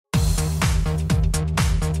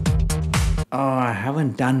Oh, I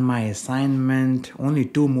haven't done my assignment. Only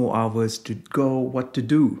 2 more hours to go. What to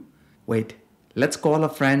do? Wait, let's call a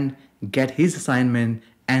friend, get his assignment,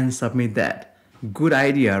 and submit that. Good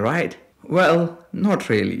idea, right? Well, not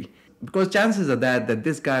really. Because chances are that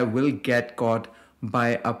this guy will get caught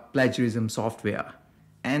by a plagiarism software.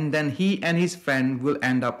 And then he and his friend will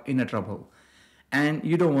end up in a trouble. And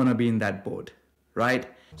you don't want to be in that boat, right?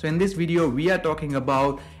 So in this video, we are talking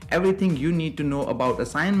about everything you need to know about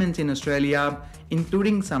assignments in Australia,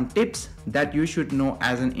 including some tips that you should know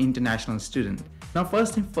as an international student. Now,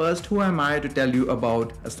 first thing first, who am I to tell you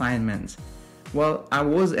about assignments? Well, I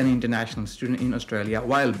was an international student in Australia a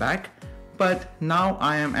while back, but now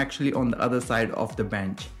I am actually on the other side of the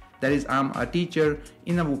bench. That is, I'm a teacher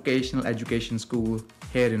in a vocational education school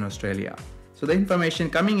here in Australia. So the information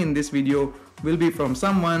coming in this video will be from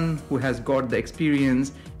someone who has got the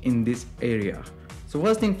experience in this area. So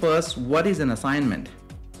first thing first, what is an assignment?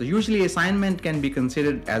 So usually assignment can be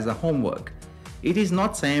considered as a homework. It is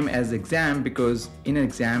not same as exam because in an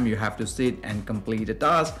exam you have to sit and complete a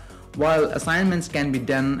task, while assignments can be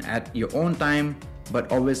done at your own time, but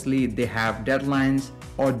obviously they have deadlines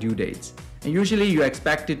or due dates. And usually you're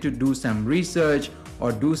expected to do some research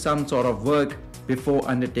or do some sort of work before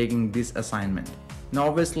undertaking this assignment. Now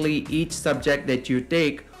obviously each subject that you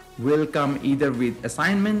take will come either with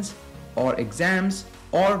assignments or exams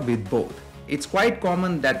or with both. It's quite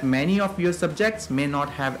common that many of your subjects may not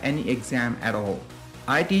have any exam at all.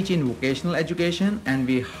 I teach in vocational education and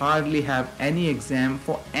we hardly have any exam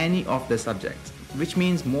for any of the subjects, which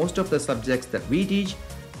means most of the subjects that we teach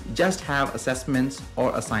just have assessments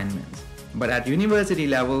or assignments. But at university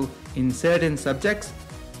level, in certain subjects,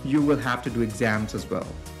 you will have to do exams as well.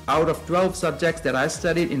 Out of 12 subjects that I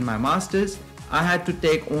studied in my master's, I had to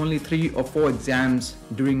take only 3 or 4 exams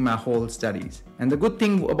during my whole studies. And the good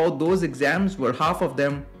thing about those exams were half of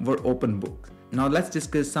them were open book. Now let's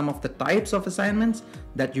discuss some of the types of assignments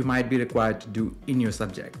that you might be required to do in your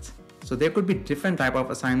subjects. So there could be different type of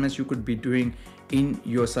assignments you could be doing in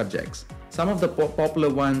your subjects. Some of the popular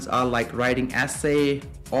ones are like writing essay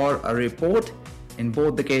or a report. In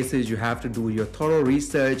both the cases, you have to do your thorough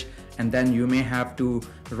research and then you may have to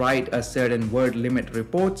write a certain word limit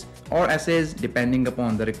reports or essays depending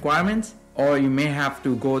upon the requirements, or you may have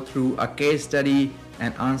to go through a case study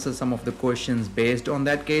and answer some of the questions based on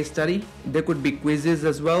that case study. There could be quizzes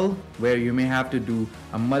as well, where you may have to do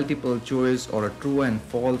a multiple choice or a true and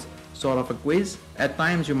false sort of a quiz. At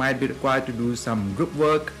times you might be required to do some group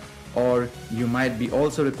work, or you might be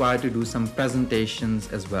also required to do some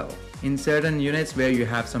presentations as well. In certain units where you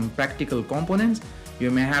have some practical components, you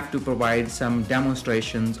may have to provide some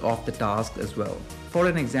demonstrations of the task as well. For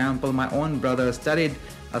an example, my own brother studied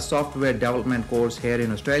a software development course here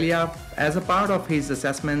in Australia. As a part of his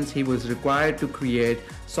assessments, he was required to create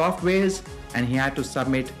softwares and he had to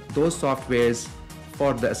submit those softwares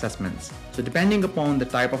for the assessments. So depending upon the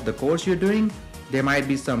type of the course you're doing, there might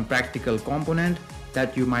be some practical component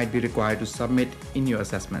that you might be required to submit in your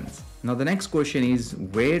assessments. Now the next question is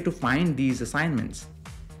where to find these assignments.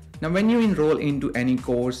 Now when you enroll into any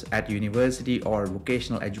course at university or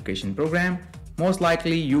vocational education program, most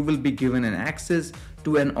likely you will be given an access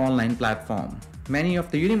to an online platform. Many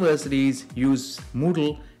of the universities use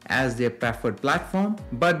Moodle as their preferred platform,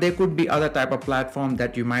 but there could be other type of platform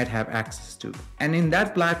that you might have access to. And in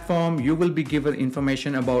that platform, you will be given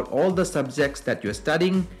information about all the subjects that you're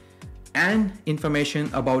studying and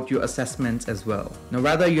information about your assessments as well. Now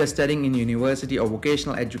whether you are studying in university or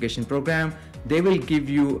vocational education program, they will give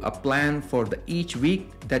you a plan for each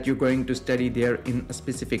week that you're going to study there in a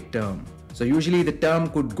specific term. So usually the term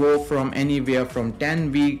could go from anywhere from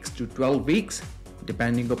 10 weeks to 12 weeks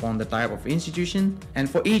depending upon the type of institution, and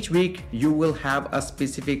for each week you will have a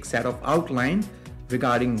specific set of outline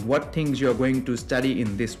regarding what things you're going to study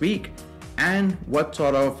in this week and what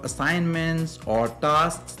sort of assignments or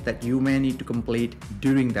tasks that you may need to complete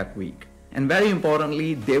during that week. And very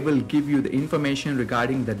importantly, they will give you the information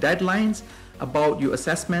regarding the deadlines about your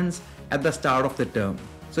assessments at the start of the term.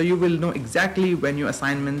 So you will know exactly when your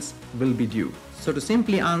assignments will be due. So to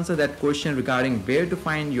simply answer that question regarding where to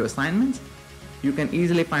find your assignments, you can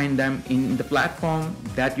easily find them in the platform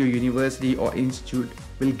that your university or institute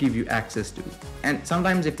will give you access to. And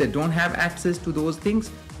sometimes if they don't have access to those things,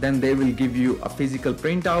 then they will give you a physical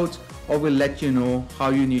printouts or will let you know how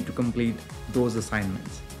you need to complete those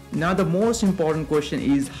assignments. Now the most important question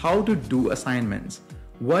is how to do assignments.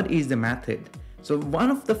 What is the method? So one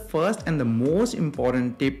of the first and the most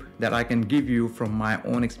important tip that I can give you from my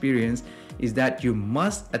own experience is that you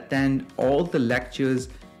must attend all the lectures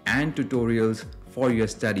and tutorials for your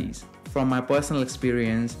studies. from my personal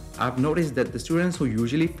experience, I've noticed that the students who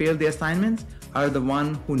usually fail their assignments are the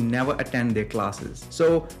ones who never attend their classes.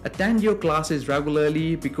 So attend your classes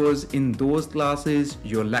regularly, because in those classes,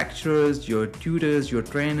 your lecturers, your tutors, your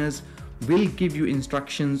trainers will give you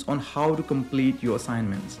instructions on how to complete your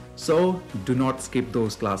assignments. So do not skip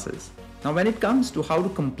those classes. Now, when it comes to how to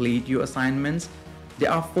complete your assignments,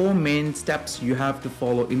 there are 4 main steps you have to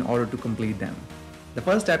follow in order to complete them. The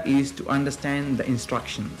first step is to understand the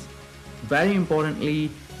instructions. Very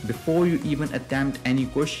importantly, before you even attempt any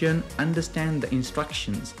question, understand the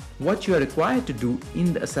instructions, what you are required to do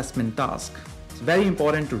in the assessment task. It's very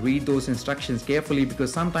important to read those instructions carefully,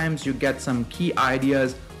 because sometimes you get some key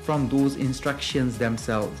ideas from those instructions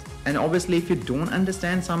themselves. And obviously, if you don't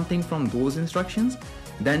understand something from those instructions,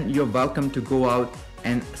 then you're welcome to go out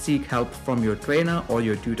and seek help from your trainer or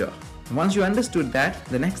your tutor. Once you understood that,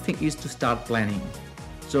 the next thing is to start planning.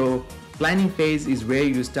 So planning phase is where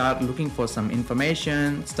you start looking for some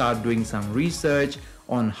information, start doing some research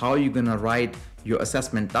on how you're gonna write your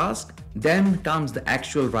assessment task. Then comes the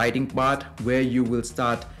actual writing part, where you will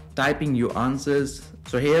start typing your answers.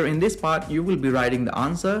 So here in this part, you will be writing the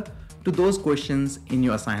answer to those questions in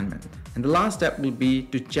your assignment. And the last step will be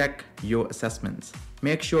to check your assessments.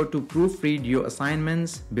 Make sure to proofread your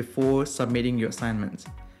assignments before submitting your assignments.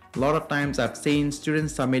 A lot of times I've seen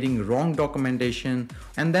students submitting wrong documentation,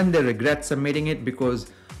 and then they regret submitting it,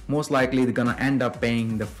 because most likely they're gonna end up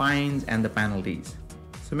paying the fines and the penalties.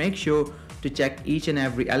 So make sure to check each and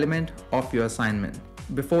every element of your assignment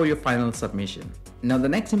before your final submission. Now, the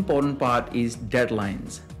next important part is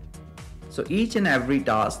deadlines. So each and every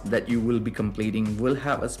task that you will be completing will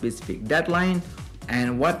have a specific deadline,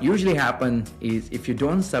 and what usually happens is if you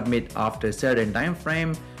don't submit after a certain time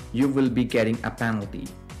frame, you will be getting a penalty.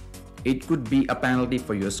 It could be a penalty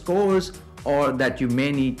for your scores, or that you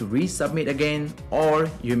may need to resubmit again, or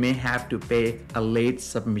you may have to pay a late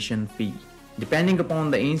submission fee. Depending upon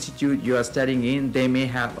the institute you are studying in, they may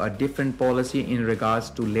have a different policy in regards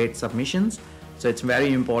to late submissions. So it's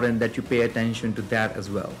very important that you pay attention to that as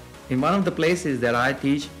well. In one of the places that I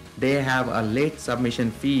teach, they have a late submission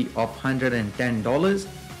fee of $110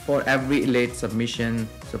 for every late submission.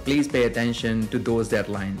 So please pay attention to those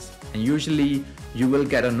deadlines. And usually you will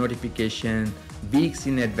get a notification weeks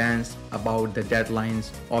in advance about the deadlines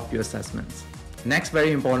of your assessments. Next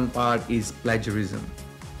very important part is plagiarism.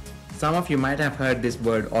 Some of you might have heard this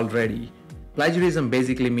word already. Plagiarism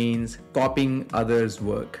basically means copying others'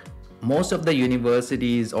 work. Most of the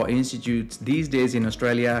universities or institutes these days in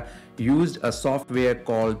Australia used a software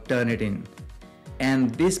called Turnitin. And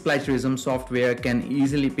this plagiarism software can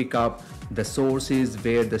easily pick up the sources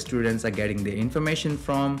where the students are getting their information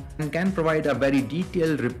from, and can provide a very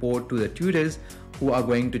detailed report to the tutors who are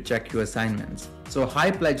going to check your assignments. So high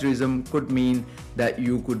plagiarism could mean that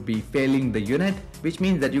you could be failing the unit, which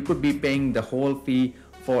means that you could be paying the whole fee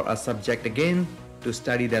for a subject again to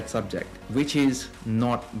study that subject, which is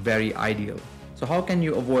not very ideal. So how can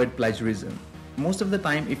you avoid plagiarism? Most of the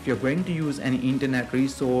time, if you're going to use any internet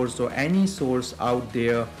resource or any source out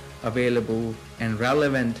there available and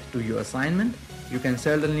relevant to your assignment, you can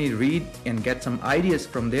certainly read and get some ideas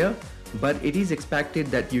from there, but it is expected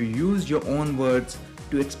that you use your own words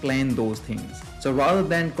to explain those things. So rather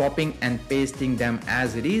than copying and pasting them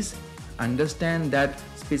as it is, understand that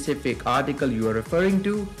specific article you are referring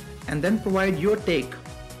to and then provide your take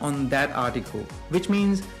on that article, which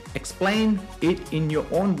means explain it in your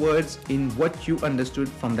own words in what you understood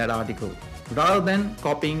from that article, rather than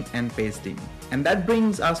copying and pasting. And that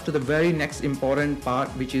brings us to the very next important part,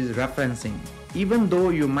 which is referencing. Even though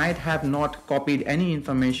you might have not copied any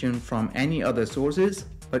information from any other sources,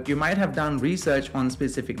 but you might have done research on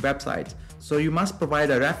specific websites. So you must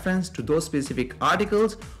provide a reference to those specific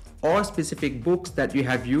articles or specific books that you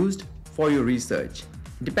have used for your research.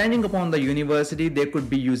 Depending upon the university, they could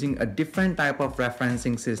be using a different type of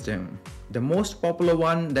referencing system. The most popular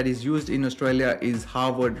one that is used in Australia is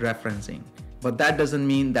Harvard referencing. But that doesn't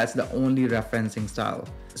mean that's the only referencing style.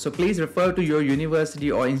 So please refer to your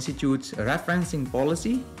university or institute's referencing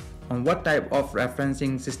policy on what type of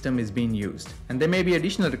referencing system is being used. And there may be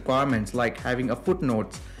additional requirements like having a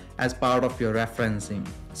footnote as part of your referencing.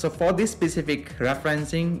 So for this specific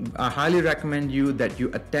referencing, I highly recommend you that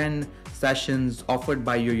you attend sessions offered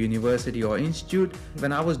by your university or institute.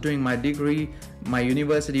 When I was doing my degree, my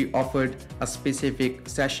university offered a specific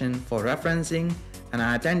session for referencing, and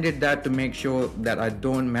I attended that to make sure that I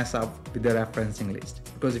don't mess up with the referencing list.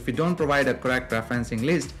 Because if you don't provide a correct referencing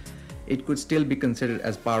list, it could still be considered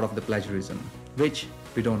as part of the plagiarism, which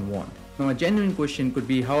we don't want. Now, a genuine question could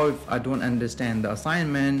be, how if I don't understand the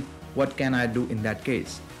assignment, what can I do in that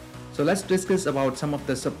case? So So let's discuss about some of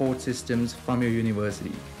the support systems from your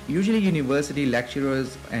university. Usually university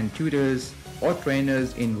lecturers and tutors or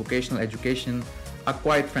trainers in vocational education are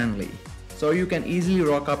quite friendly. So you can easily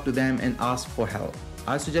rock up to them and ask for help.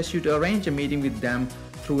 I suggest you to arrange a meeting with them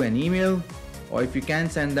through an email, or if you can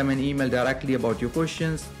send them an email directly about your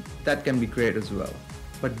questions, that can be great as well.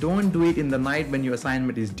 But don't do it in the night when your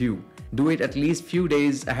assignment is due. Do it at least few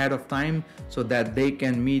days ahead of time so that they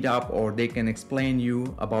can meet up or they can explain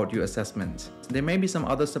you about your assessments. There may be some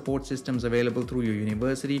other support systems available through your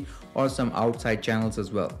university or some outside channels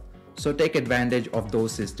as well. So take advantage of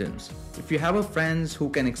those systems. If you have a friends who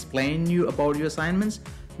can explain you about your assignments,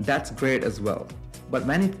 that's great as well. But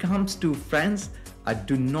when it comes to friends, I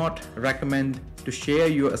do not recommend to share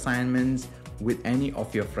your assignments with any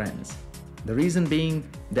of your friends. The reason being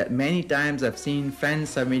that many times I've seen friends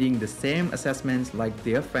submitting the same assessments like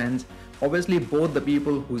their friends. Obviously both the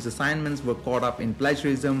people whose assignments were caught up in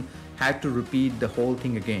plagiarism had to repeat the whole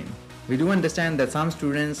thing again. We do understand that some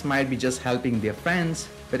students might be just helping their friends,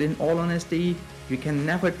 but in all honesty, you can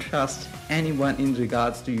never trust anyone in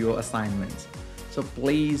regards to your assignments. So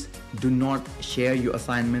please do not share your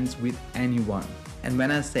assignments with anyone. And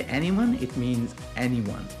when I say anyone, it means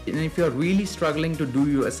anyone. And if you're really struggling to do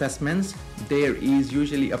your assessments, there is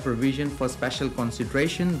usually a provision for special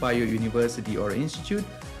consideration by your university or institute.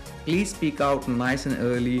 Please speak out nice and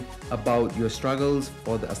early about your struggles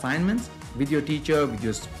for the assignments with your teacher, with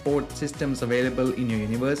your support systems available in your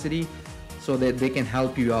university so that they can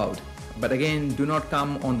help you out. But again, do not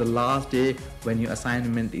come on the last day when your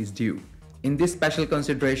assignment is due. In this special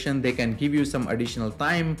consideration, they can give you some additional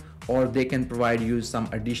time or they can provide you some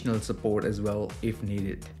additional support as well if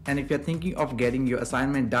needed. And if you're thinking of getting your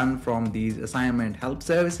assignment done from these assignment help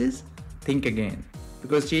services, think again,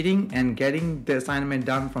 because cheating and getting the assignment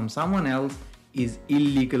done from someone else is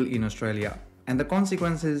illegal in Australia and the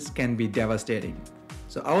consequences can be devastating.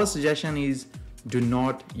 So our suggestion is do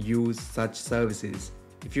not use such services.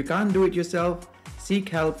 If you can't do it yourself, seek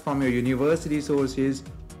help from your university sources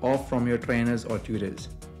or from your trainers or tutors.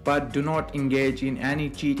 But do not engage in any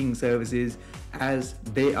cheating services as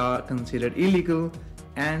they are considered illegal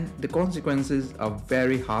and the consequences are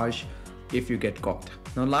very harsh if you get caught.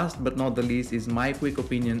 Now last but not the least is my quick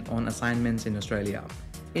opinion on assignments in Australia.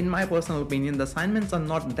 In my personal opinion, the assignments are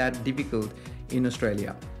not that difficult in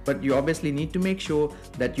Australia, but you obviously need to make sure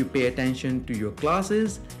that you pay attention to your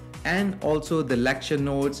classes and also the lecture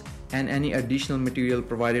notes and any additional material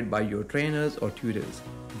provided by your trainers or tutors.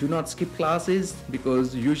 Do not skip classes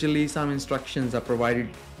because usually some instructions are provided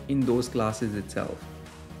in those classes itself.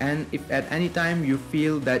 And if at any time you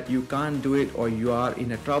feel that you can't do it or you are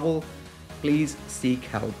in a trouble, please seek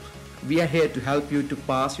help. We are here to help you to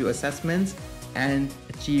pass your assessments and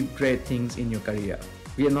achieve great things in your career.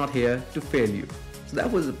 We are not here to fail you. So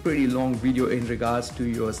that was a pretty long video in regards to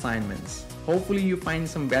your assignments. Hopefully you find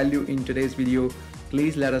some value in today's video.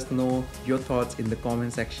 Please let us know your thoughts in the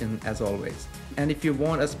comment section as always. And if you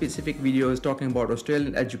want a specific videos talking about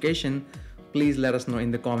Australian education, please let us know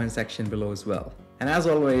in the comment section below as well. And as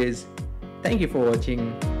always, thank you for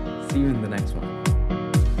watching. See you in the next one.